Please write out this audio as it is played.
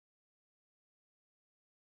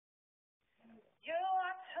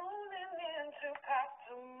to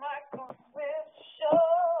Pastor Michael Smith show.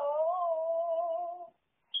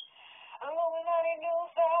 Illuminati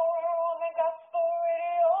News Hour on the Gospel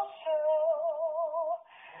Radio show.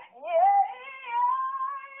 Yeah,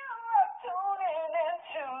 you're tuning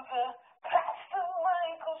into the Pastor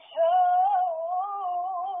Michael show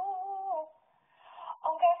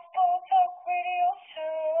on Gospel Talk Radio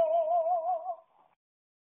show.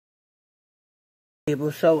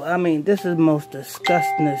 So, I mean, this is the most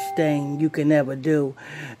disgustingest thing you can ever do.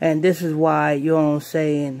 And this is why, you know what I'm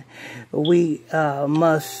saying, we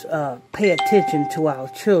must pay attention to our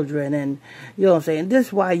children. And, you know what I'm saying, this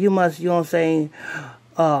is why you must, you know what I'm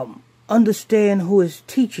saying, understand who is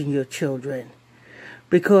teaching your children.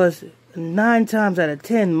 Because 9 times out of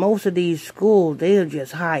 10, most of these schools, they'll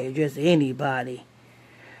just hire just anybody.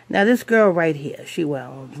 Now, this girl right here,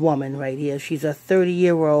 woman right here, she's a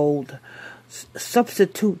 30-year-old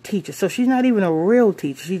substitute teacher. So she's not even a real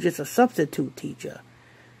teacher. She's just a substitute teacher.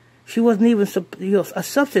 She wasn't even a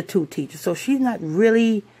substitute teacher. So she's not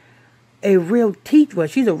really a real teacher. Well,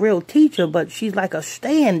 she's a real teacher, but she's like a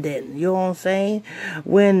stand-in. You know what I'm saying?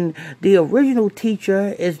 When the original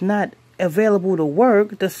teacher is not available to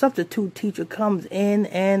work, the substitute teacher comes in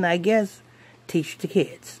and, I guess, teach the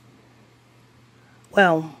kids.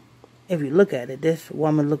 Well, if you look at it, this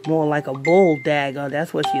woman looked more like a bull dagger.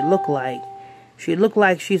 That's what she looked like. She looked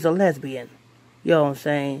like she's a lesbian. You know what I'm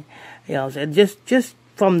saying? You know what I'm saying? Just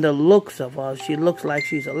from the looks of her, she looks like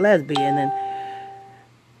she's a lesbian.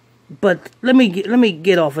 But let me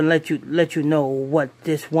get off and let you know what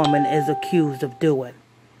this woman is accused of doing.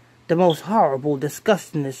 The most horrible,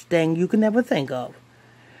 disgustingest thing you can ever think of.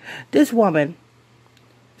 This woman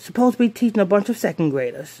is supposed to be teaching a bunch of second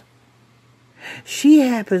graders. She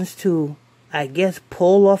happens to, I guess,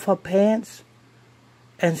 pull off her pants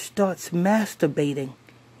and starts masturbating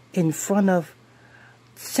in front of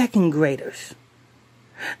second graders.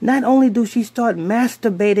 Not only do she start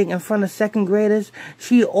masturbating in front of second graders,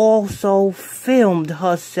 she also filmed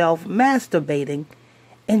herself masturbating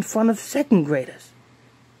in front of second graders.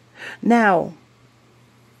 Now,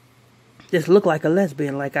 this looked like a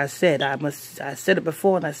lesbian, like I said. I said it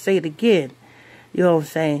before and I say it again. You know what I'm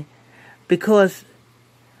saying? Because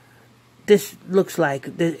this looks like,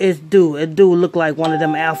 it do look like one of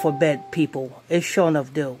them alphabet people. It sure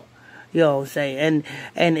enough do. You know what I'm saying?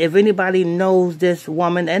 And if anybody knows this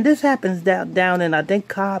woman, and this happens down in, I think,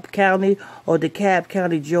 Cobb County or DeKalb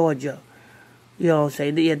County, Georgia. You know what I'm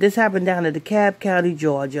saying? Yeah, this happened down in DeKalb County,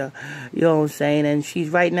 Georgia. You know what I'm saying? And she's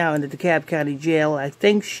right now in the DeKalb County jail. I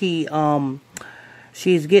think she's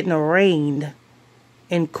getting arraigned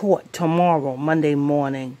in court tomorrow, Monday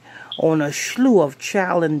morning, on a slew of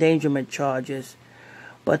child endangerment charges.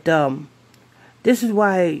 But this is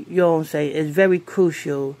why, you know what I'm saying, it's very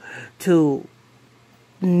crucial to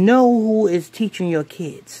know who is teaching your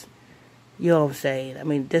kids. You know what I'm saying? I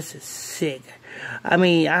mean, this is sick. I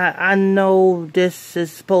mean, I know this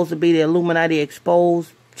is supposed to be the Illuminati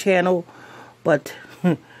Exposed channel, but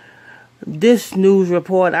this news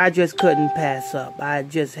report, I just couldn't pass up. I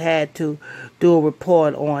just had to do a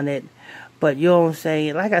report on it. But you know what I'm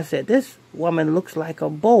saying? Like I said, this woman looks like a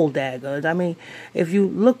bull dagger. I mean, if you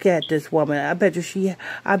look at this woman, I bet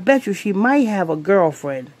you she might have a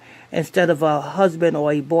girlfriend instead of a husband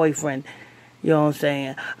or a boyfriend. You know what I'm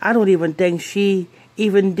saying? I don't even think she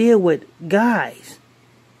even deal with guys.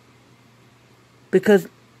 Because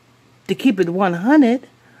to keep it 100,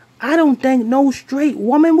 I don't think no straight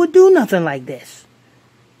woman would do nothing like this.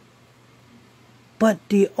 But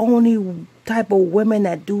the only type of women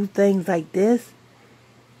that do things like this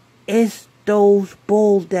is those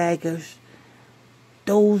bull daggers,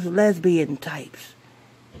 those lesbian types.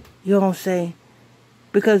 You know what I'm saying?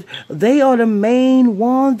 Because they are the main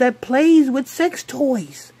ones that plays with sex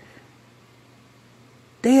toys.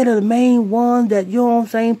 They are the main ones that, you know what I'm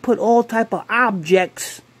saying, put all type of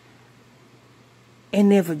objects in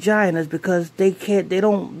their vaginas because they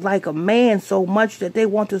don't like a man so much that they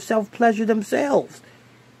want to self-pleasure themselves.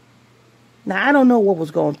 Now, I don't know what was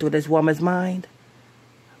going through this woman's mind,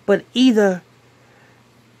 but either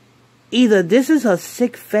this is her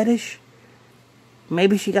sick fetish.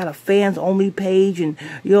 Maybe she got a fans-only page and,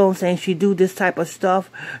 you know what I'm saying, she do this type of stuff,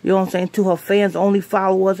 you know what I'm saying, to her fans-only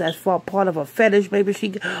followers as far part of her fetish. Maybe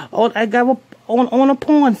I got on a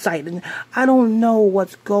porn site, and I don't know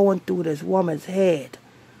what's going through this woman's head.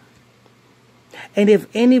 And if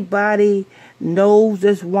anybody knows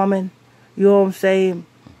this woman, you know what I'm saying,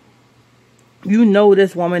 you know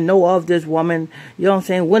this woman, know of this woman, you know what I'm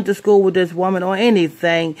saying, went to school with this woman or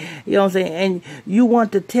anything, you know what I'm saying, and you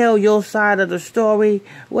want to tell your side of the story,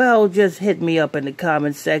 well, just hit me up in the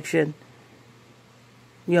comment section.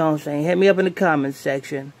 You know what I'm saying? Hit me up in the comments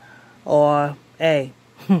section. Or, hey,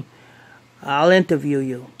 I'll interview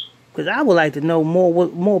you. Because I would like to know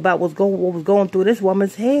more about what was going through this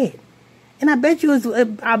woman's head. And I bet you is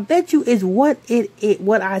what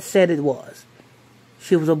what I said it was.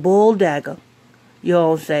 She was a bull dagger. You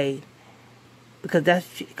know what I'm saying? Because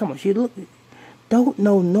don't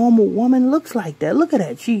no normal woman looks like that. Look at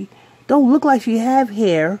that. She don't look like she have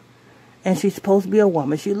hair, and she's supposed to be a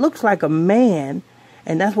woman. She looks like a man,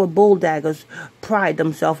 and that's what bull daggers pride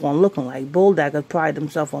themselves on looking like. Bull daggers pride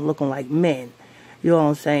themselves on looking like men. You know what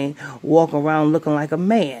I'm saying? Walk around looking like a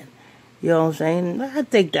man. You know what I'm saying? I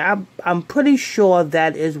think that I'm pretty sure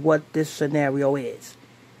that is what this scenario is.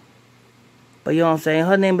 But you know what I'm saying?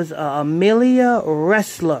 Her name is Amelia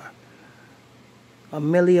Ressler.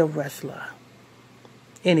 Amelia Ressler.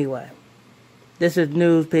 Anyway, this is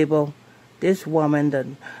news, people. This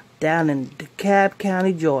woman down in DeKalb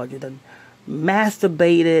County, Georgia,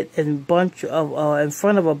 masturbated in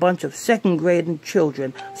front of a bunch of second grade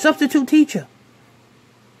children. Substitute teacher.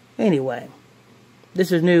 Anyway,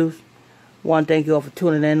 this is news. Want to thank you all for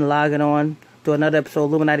tuning in, logging on to another episode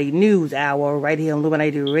of Illuminati News Hour right here on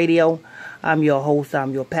Illuminati Radio. I'm your host,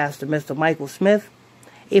 I'm your pastor, Mr. Michael Smith.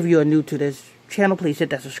 If you're new to this channel, please hit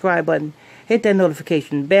that subscribe button. Hit that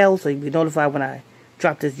notification bell so you'll be notified when I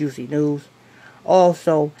drop this juicy news.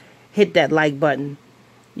 Also, hit that like button.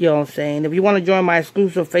 You know what I'm saying? If you want to join my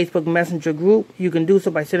exclusive Facebook Messenger group, you can do so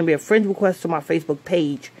by sending me a friend request to my Facebook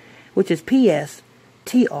page, which is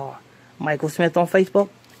PSTR Michael Smith on Facebook,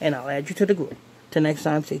 and I'll add you to the group. Till next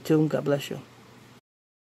time, stay tuned. God bless you.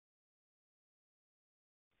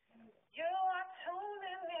 You are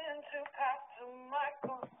tuning in to Pastor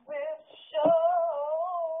Michael Smith Show.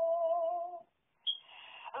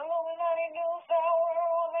 Illuminati News Hour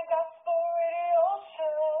on the Gospel Radio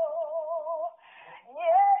Show.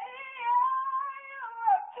 Yeah, you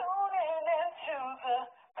are tuning into the